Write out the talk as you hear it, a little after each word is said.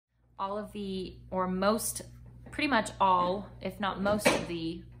all of the, or most, pretty much all, if not most of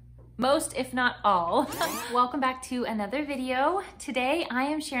the, most if not all. Welcome back to another video. Today I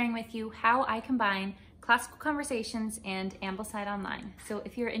am sharing with you how I combine classical conversations and Ambleside Online. So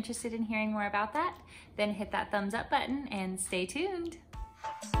if you're interested in hearing more about that, then hit that thumbs up button and stay tuned.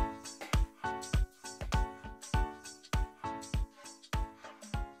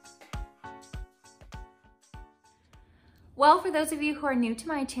 Well, for those of you who are new to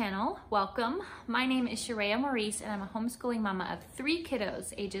my channel, welcome. My name is Sharia Maurice and I'm a homeschooling mama of 3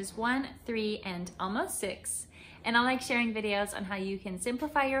 kiddos, ages 1, 3, and almost 6. And I like sharing videos on how you can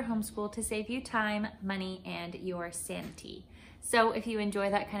simplify your homeschool to save you time, money, and your sanity. So if you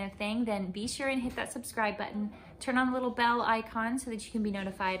enjoy that kind of thing, then be sure and hit that subscribe button, turn on the little bell icon so that you can be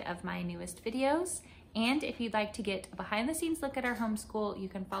notified of my newest videos. And if you'd like to get a behind the scenes look at our homeschool, you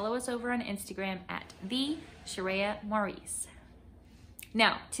can follow us over on Instagram at @Sharia_Maurice.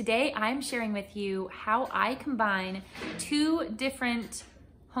 Now, today I'm sharing with you how I combine 2 different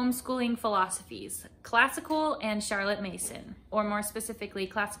homeschooling philosophies, classical and Charlotte Mason, or more specifically,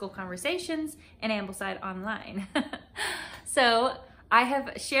 classical conversations and Ambleside Online. So I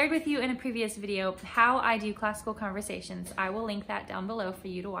have shared with you in a previous video how I do classical conversations. I will link that down below for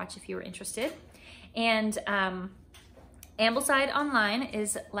you to watch if you are interested. And Ambleside Online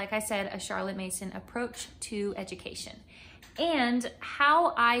is, like I said, a Charlotte Mason approach to education. And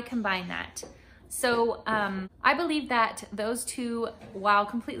how I combine that. So I believe that those 2, while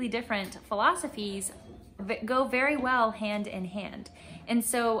completely different philosophies, go very well hand in hand. And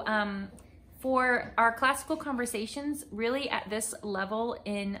so for our classical conversations, really at this level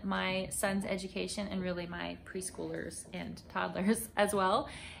in my son's education, and really my preschoolers and toddlers as well,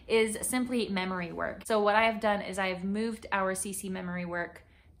 is simply memory work. So what I have done is I have moved our CC memory work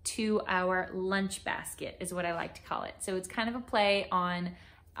to our lunch basket, is what I like to call it. So it's kind of a play on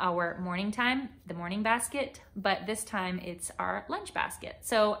our morning time, the morning basket, but this time it's our lunch basket.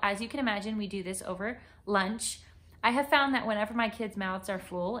 So as you can imagine, we do this over lunch. I have found that whenever my kids' mouths are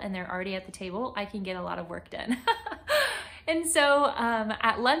full and they're already at the table, I can get a lot of work done. And so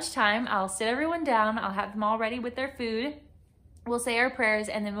at lunchtime, I'll sit everyone down, I'll have them all ready with their food, we'll say our prayers,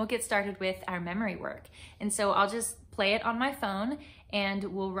 and then we'll get started with our memory work. And so I'll just play it on my phone and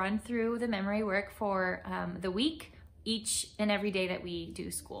we'll run through the memory work for the week, each and every day that we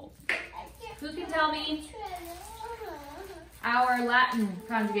do school. Who can tell me our Latin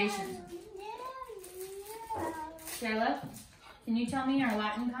conjugation? Shayla, can you tell me our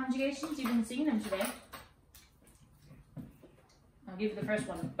Latin conjugations? You've been singing them today. I'll give you the first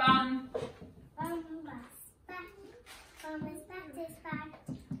one. Bum. Bum, bus, but. Bum is but is bunt.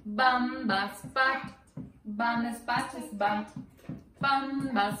 Bum, bus,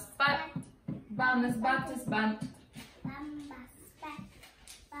 but. Bum is but is bunt.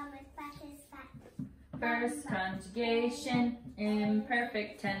 First conjugation,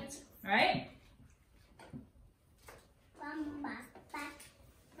 imperfect tense, right?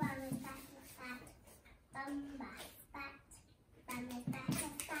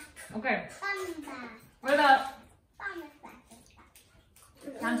 Okay. What about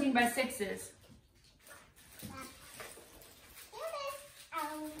counting by 6s?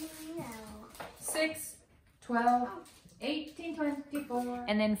 6, 12, 18, 24.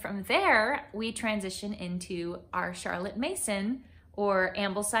 And then from there, we transition into our Charlotte Mason or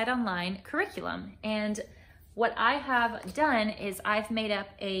Ambleside Online curriculum. And what I have done is I've made up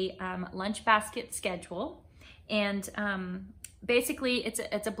a lunch basket schedule, and basically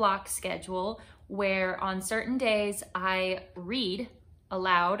it's a block schedule where on certain days I read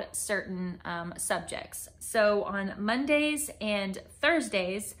aloud certain subjects. So on Mondays and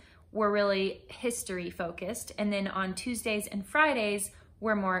Thursdays, we're really history focused, and then on Tuesdays and Fridays,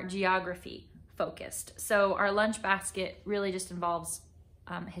 we're more geography focused. So our lunch basket really just involves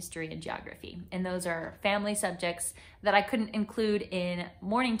history and geography. And those are family subjects that I couldn't include in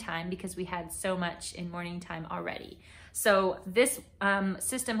morning time because we had so much in morning time already. So this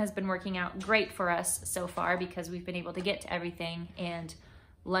system has been working out great for us so far because we've been able to get to everything, and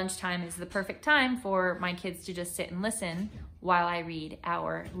lunchtime is the perfect time for my kids to just sit and listen while I read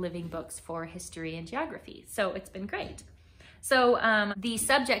our living books for history and geography. So it's been great. So the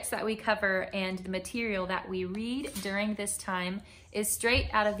subjects that we cover and the material that we read during this time is straight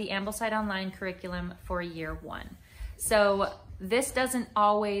out of the Ambleside Online curriculum for year 1. So this doesn't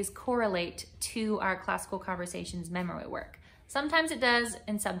always correlate to our classical conversations memory work. Sometimes it does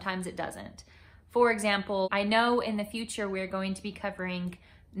and sometimes it doesn't. For example, I know in the future we're going to be covering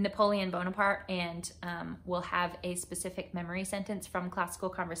Napoleon Bonaparte, and we'll have a specific memory sentence from classical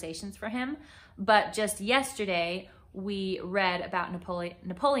conversations for him. But just yesterday, we read about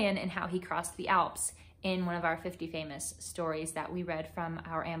Napoleon and how he crossed the Alps in one of our 50 famous stories that we read from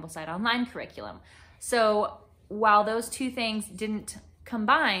our Ambleside Online curriculum. So while those two things didn't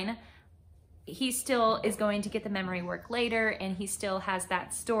combine, he still is going to get the memory work later, and he still has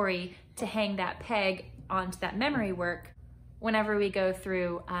that story to hang that peg onto that memory work whenever we go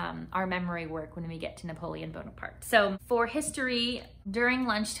through our memory work when we get to Napoleon Bonaparte. So for history, during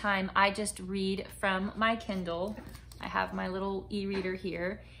lunchtime, I just read from my Kindle. I have my little e-reader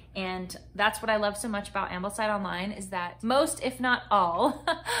here, and that's what I love so much about Ambleside Online, is that most, if not all,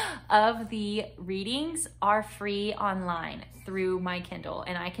 of the readings are free online through my Kindle,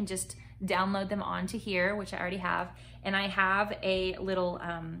 and I can just download them onto here, which I already have, and I have a little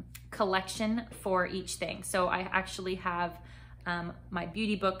collection for each thing. So I actually have my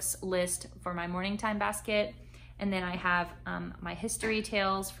beauty books list for my morning time basket, and then I have my history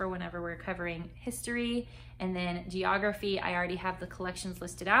tales for whenever we're covering history, and then geography, I already have the collections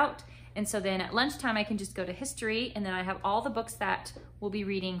listed out. And so then at lunchtime I can just go to history, and then I have all the books that we'll be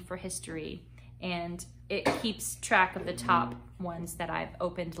reading for history, and it keeps track of the top ones that I've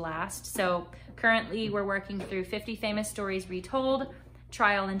opened last. So currently we're working through 50 Famous Stories Retold,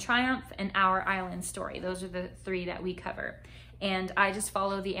 Trial and Triumph, and Our Island Story. Those are the 3 that we cover. And I just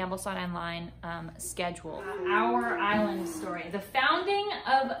follow the Ambleside Online schedule. Our Island Story, the founding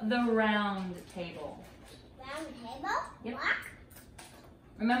of the Round Table. Round Table? Yep. What?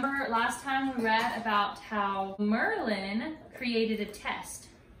 Remember last time we read about how Merlin created a test.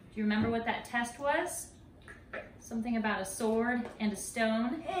 Do you remember what that test was? Something about a sword and a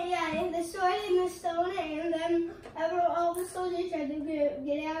stone. Yeah, and the sword and the stone, and then all the soldiers tried to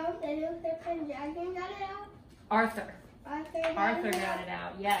get out, and their friend Dragon got it out. Arthur Arthur got it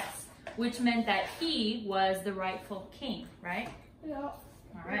out, yes. Which meant that he was the rightful king, right? Yeah.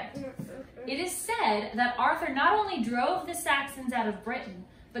 All right. It is said that Arthur not only drove the Saxons out of Britain,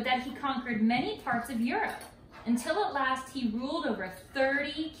 but that he conquered many parts of Europe, until at last he ruled over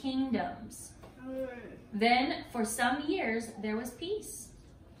 30 kingdoms. Then, for some years, there was peace.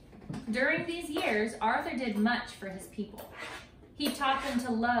 During these years, Arthur did much for his people. He taught them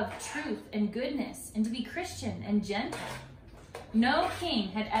to love truth and goodness, and to be Christian and gentle. No king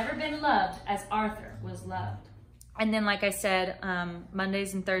had ever been loved as Arthur was loved. And then, like I said,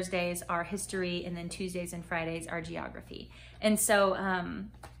 Mondays and Thursdays are history, and then Tuesdays and Fridays are geography. And so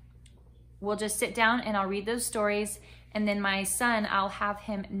we'll just sit down and I'll read those stories, and then my son, I'll have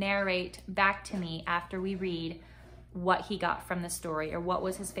him narrate back to me after we read what he got from the story, or what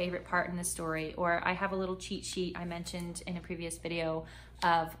was his favorite part in the story. Or I have a little cheat sheet I mentioned in a previous video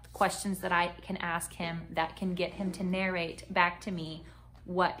of questions that I can ask him that can get him to narrate back to me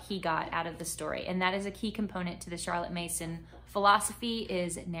what he got out of the story. And that is a key component to the Charlotte Mason philosophy,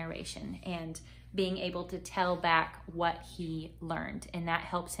 is narration and being able to tell back what he learned. And that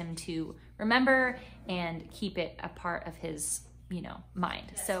helps him to remember and keep it a part of his, mind.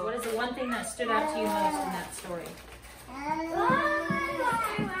 Yes. So what is the one thing that stood out to you most in that story?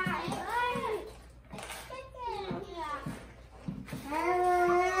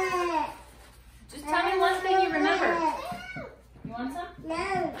 Just tell me one thing you remember. You want some? No.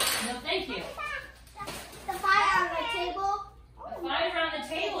 No, thank you. The fire on the table. The fire around the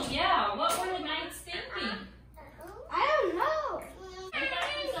table, yeah. What were the knights thinking? I don't know. They thought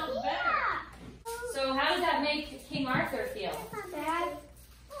themselves better. So how did that make King Arthur feel? Sad.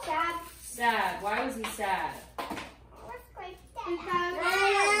 Sad. Sad. Why was he sad? Because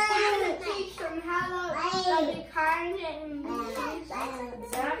I have to teach them how to be kind and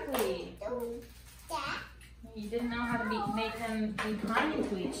Exactly. You didn't know how to make them be kind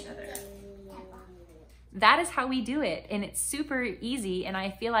to each other. That is how we do it, and it's super easy, and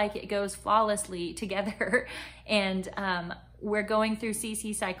I feel like it goes flawlessly together. And we're going through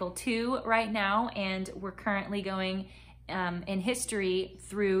CC Cycle 2 right now, and we're currently going in history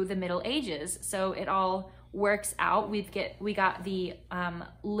through the Middle Ages. So it all works out. We got the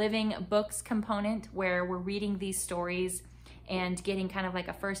living books component, where we're reading these stories and getting kind of like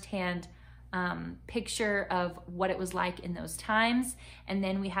a firsthand picture of what it was like in those times. And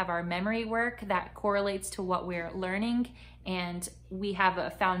then we have our memory work that correlates to what we're learning, and we have a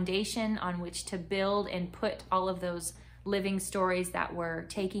foundation on which to build and put all of those living stories that we're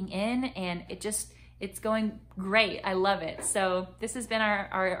taking in, and it's going great. I love it. So this has been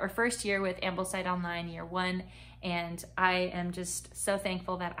our first year with Ambleside Online, year 1, and I am just so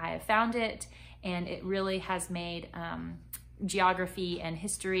thankful that I have found it, and it really has made geography and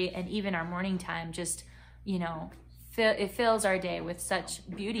history and even our morning time just, it fills our day with such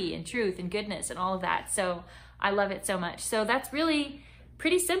beauty and truth and goodness and all of that. So I love it so much. So that's really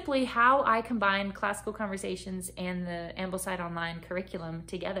pretty simply how I combine classical conversations and the Ambleside Online curriculum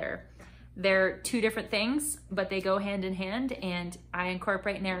together. They're two different things, but they go hand in hand, and I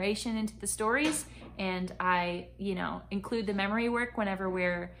incorporate narration into the stories, and I, include the memory work whenever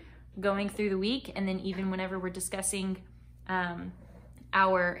we're going through the week, and then even whenever we're discussing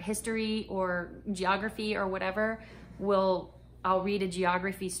our history or geography or whatever, I'll read a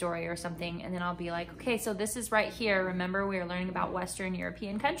geography story or something, and then I'll be like, okay, so this is right here. Remember, we were learning about Western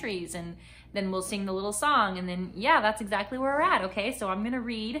European countries, and then we'll sing the little song, and then, yeah, that's exactly where we're at. Okay, so I'm gonna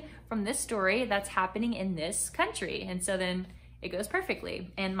read from this story that's happening in this country. And so then it goes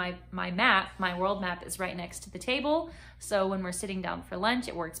perfectly. And my world map is right next to the table. So when we're sitting down for lunch,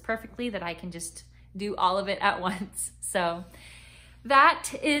 it works perfectly that I can just do all of it at once. So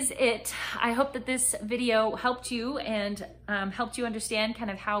that is it. I hope that this video helped you and helped you understand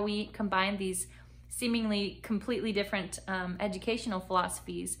kind of how we combine these seemingly completely different educational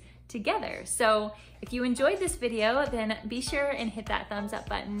philosophies together. So if you enjoyed this video, then be sure and hit that thumbs up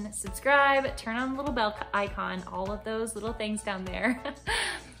button, subscribe, turn on the little bell icon, all of those little things down there.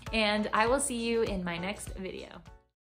 And I will see you in my next video.